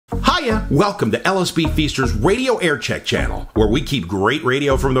Hiya! Welcome to LSB Feaster's Radio Aircheck channel, where we keep great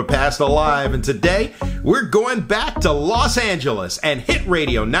radio from the past alive. And today, we're going back to Los Angeles and Hit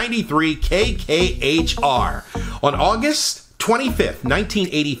Radio 93 KKHR. On August 25th,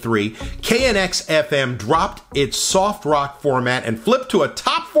 1983, KNX-FM dropped its soft rock format and flipped to a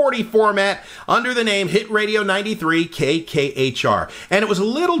top 40 format under the name Hit Radio 93 KKHR. And it was a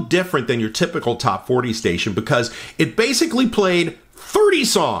little different than your typical top 40 station because it basically played 30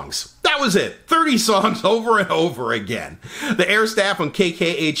 songs. That was it. 30 songs over and over again. The air staff on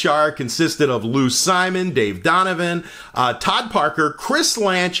KKHR consisted of Lou Simon, Dave Donovan, Todd Parker, Chris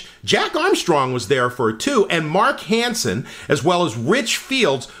Lanch, Jack Armstrong was there for two, and Mark Hansen, as well as Rich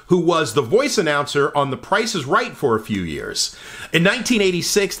Fields, who was the voice announcer on The Price is Right for a few years. In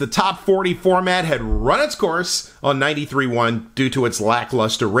 1986, the top 40 format had run its course on 93.1 due to its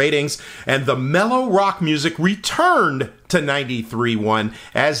lackluster ratings, and the mellow rock music returned to 93.1,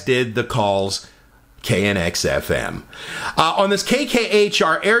 as did the Call's KNX-FM. On this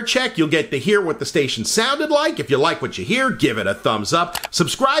KKHR Air Check, you'll get to hear what the station sounded like. If you like what you hear, give it a thumbs up.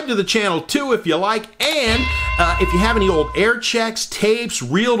 Subscribe to the channel too if you like. And if you have any old air checks, tapes,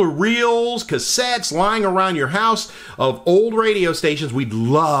 reel-to-reels, cassettes lying around your house of old radio stations, we'd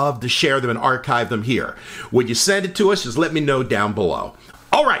love to share them and archive them here. Would you send it to us? Just let me know down below.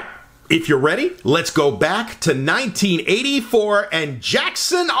 All right. If you're ready, let's go back to 1984 and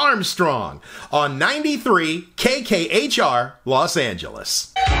Jackson Armstong on 93 KKHR Los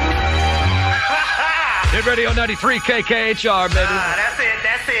Angeles. Hit Radio 93 KKHR, baby. That's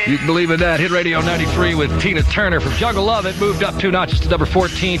it. You can believe in that. Hit Radio 93 with Tina Turner from Jungle Love. It moved up 2 notches to number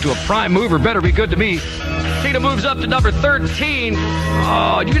 14 to a prime mover. Better Be Good to Me. Tina moves up to number 13.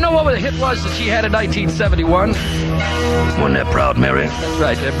 Oh, do you know what the hit was that she had in 1971? Wasn't that Proud Mary? That's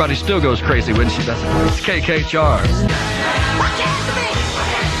right. Everybody still goes crazy when she does it. It's KKHR.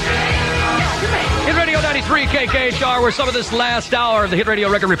 Hit Radio 93 KKHR, where some of this last hour of the Hit Radio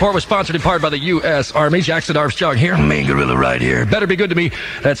Record Report was sponsored in part by the U.S. Army. Jackson Armstong here. Main gorilla right here. Better Be Good to Me.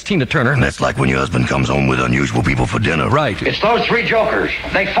 That's Tina Turner. That's like when your husband comes home with unusual people for dinner. Right. It's those 3 jokers.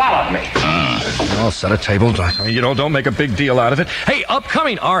 They followed me. I'll set a table. Don't make a big deal out of it. Hey,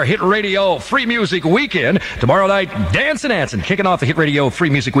 upcoming our Hit Radio Free Music Weekend. Tomorrow night, Dancin' Anson kicking off the Hit Radio Free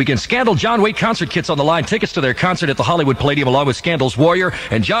Music Weekend. Scandal John Waite concert kits on the line. Tickets to their concert at the Hollywood Palladium along with Scandal's Warrior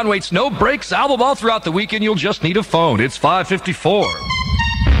and John Waite's No Breaks album all throughout the weekend. You'll just need a phone. It's 554.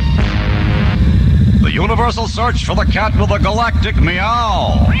 The universal search for the cat with the galactic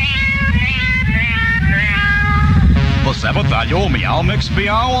meow. The 7th annual Meow Mix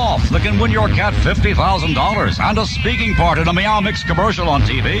Meow Off that can win your cat $50,000 and a speaking part in a Meow Mix commercial on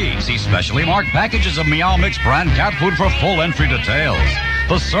TV. See specially marked packages of Meow Mix brand cat food for full entry details.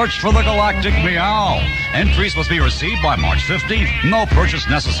 The search for the galactic meow. Entries must be received by March 15th. No purchase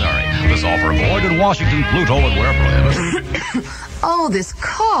necessary. This offer void in Washington, Pluto, and where prohibited. Oh, this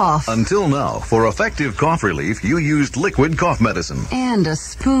cough. Until now, for effective cough relief, you used liquid cough medicine. And a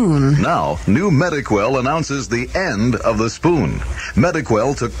spoon. Now, new Mediquell announces the end of the spoon.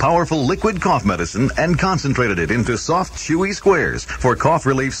 Mediquell took powerful liquid cough medicine and concentrated it into soft, chewy squares for cough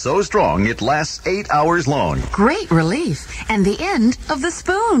relief so strong it lasts 8 hours long. Great relief. And the end of the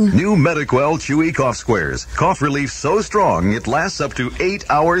spoon. New Mediquell Chewy Cough Squares. Cough relief so strong it lasts up to 8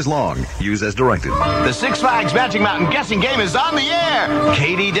 hours long. Use as directed. The Six Flags Magic Mountain guessing game is on the air.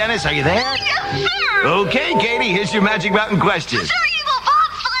 Katie Dennis, are you there? Yes, sir. Okay, Katie, here's your Magic Mountain question. Sir, evil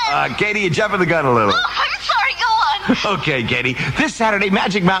bobsled. Katie, you're jumping the gun a little. Oh, I'm sorry, go on. Okay, Katie. This Saturday,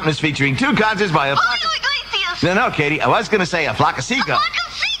 Magic Mountain is featuring 2 concerts by a... Julio Iglesias. No, Katie. I was going to say a flock of seagulls. A flock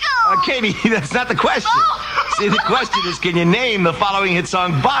of seagulls. Katie, that's not the question. Oh. See, the question is, can you name the following hit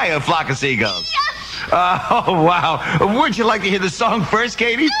song by a flock of seagulls? Yes. Oh, wow. Would you like to hear the song first,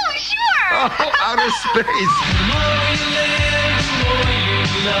 Katie? Oh, sure. Oh, outer space.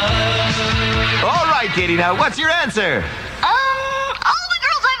 All right, Katie, now what's your answer? All the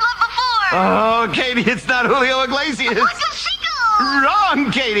girls I've loved before. Oh, Katie, it's not Julio Iglesias. A flock of seagulls.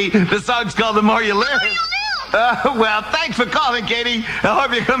 Wrong, Katie. The song's called The More You Live. The More You Live. Well, thanks for calling, Katie. I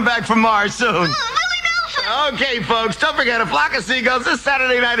hope you come back from Mars soon. Willie Nelson. Okay, folks, don't forget a flock of seagulls this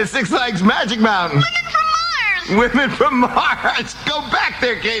Saturday night at Six Flags Magic Mountain. Women from Mars. Women from Mars. Go back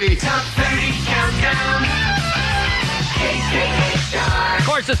there, Katie. Top 30 countdown. KKHR. Of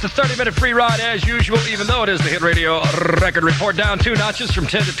course, it's the 30-minute free ride as usual, even though it is the Hit Radio Record Report. Down 2 notches from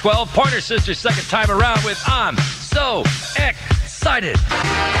 10 to 12. Pointer Sisters second time around with I'm So Excited.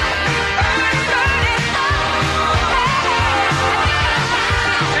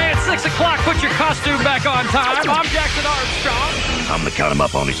 Hey, it's 6 o'clock. Put your costume back on time. I'm Jackson Armstong. I'm the count 'em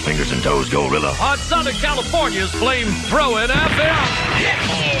up on his fingers and toes gorilla. On Southern California's flame-throwing FM.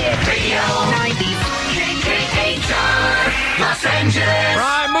 Yeah,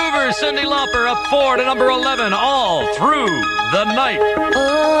 Cyndi Lauper up 4 to number 11, All Through the Night.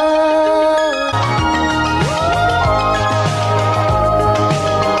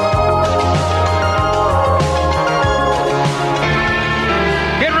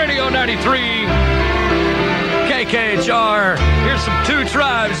 Hit Radio 93, KKHR. Here's some Two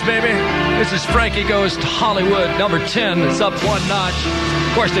Tribes, baby. This is Frankie Goes to Hollywood, number 10. It's up one notch.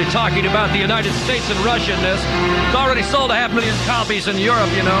 Of course, they're talking about the United States and Russia in this. It's already sold 500,000 copies in Europe,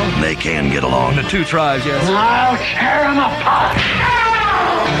 you know. They can get along. The Two Tribes, yes. I'll tear them apart.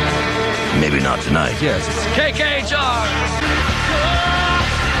 Maybe not tonight. Yes, it's KKHR.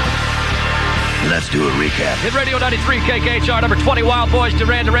 Let's do a recap. Hit Radio 93, KKHR, number 20, Wild Boys,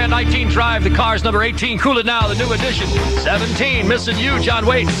 Duran Duran, 19, Drive the Cars, number 18, Cool It Now, the new edition, 17, Missing You, John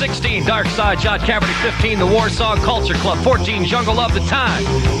Wayne, 16, Dark Side, John Cafferty, 15, The War Song Culture Club, 14, Jungle Love, The Time,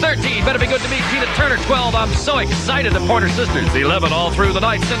 13, Better Be Good to Me, Tina Turner, 12, I'm So Excited, The Pointer Sisters, 11, All Through the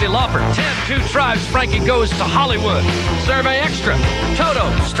Night, Cyndi Lauper, 10, Two Tribes, Frankie Goes to Hollywood, Survey Extra,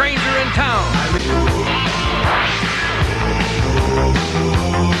 Toto, Stranger in Town.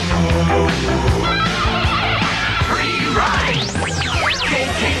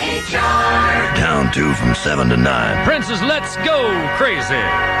 Down 2 from 7 to 9. Prince's Let's Go Crazy.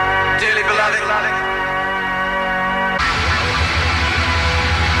 Dearly beloved.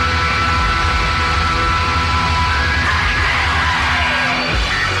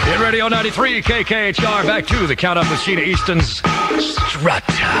 Hit Radio 93, KKHR. Back to the count-up with Sheena Easton's Strut.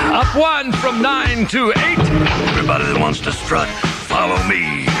 Up 1 from 9 to 8. Everybody that wants to strut, follow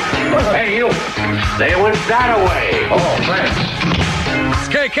me. Hey, you. They went that away. Oh, thanks. It's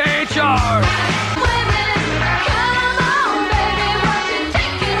KKHR.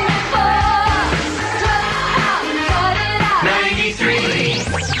 93.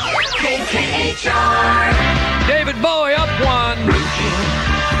 KKHR. David Bowie up 1.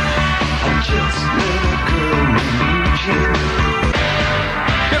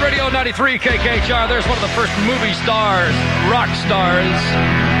 Hit Radio 93, KKHR. There's one of the first movie stars, rock stars.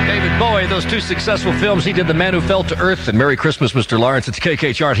 David Bowie, those two successful films. He did The Man Who Fell to Earth and Merry Christmas, Mr. Lawrence. It's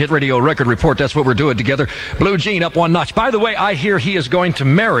KKHR Hit Radio Record Report. That's what we're doing together. Blue Jean up one notch. By the way, I hear he is going to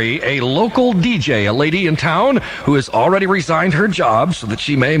marry a local DJ, a lady in town who has already resigned her job so that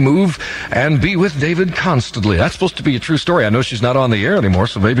she may move and be with David constantly. That's supposed to be a true story. I know she's not on the air anymore,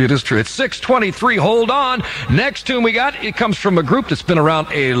 so maybe it is true. It's 6:23. Hold on. Next tune we got, it comes from a group that's been around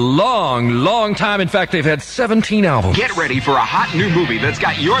a long time. In fact, they've had 17 albums. Get ready for a hot new movie that's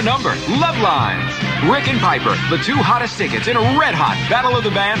got your number. Love Lines. Rick and Piper, the two hottest tickets in a red-hot battle of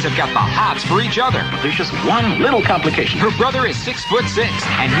the bands, have got the hots for each other. There's just one little complication. Her brother is 6'6",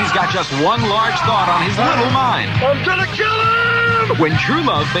 and he's got just one large thought on his little mind. I'm gonna kill him! When true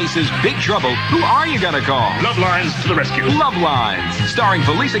love faces big trouble, who are you gonna call? Love Lines to the rescue. Love Lines, starring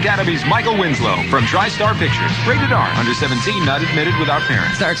Police Academy's Michael Winslow from TriStar Pictures. Rated R, under 17, not admitted without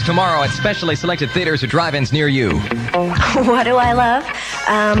parents. Starts tomorrow at specially selected theaters or drive-ins near you. What do I love?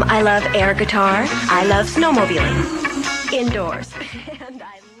 I love air guitar. I love snowmobiling. Indoors.